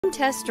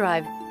Test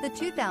drive the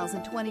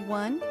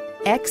 2021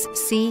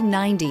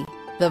 XC90.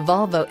 The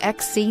Volvo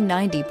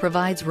XC90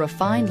 provides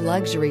refined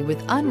luxury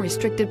with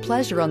unrestricted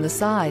pleasure on the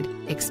side.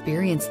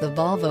 Experience the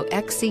Volvo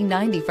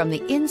XC90 from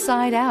the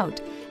inside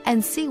out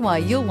and see why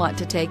you'll want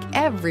to take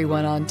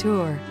everyone on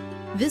tour.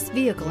 This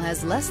vehicle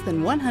has less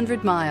than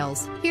 100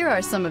 miles. Here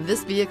are some of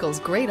this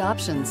vehicle's great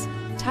options: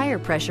 tire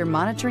pressure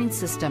monitoring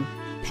system,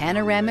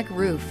 panoramic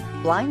roof,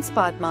 blind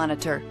spot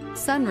monitor,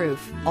 sunroof,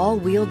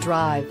 all-wheel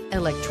drive,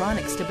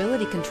 electronic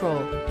stability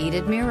control,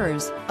 heated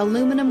mirrors,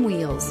 aluminum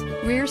wheels,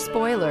 rear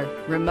spoiler,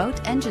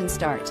 remote engine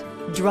start.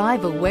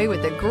 Drive away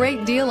with a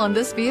great deal on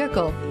this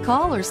vehicle.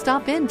 Call or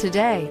stop in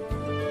today.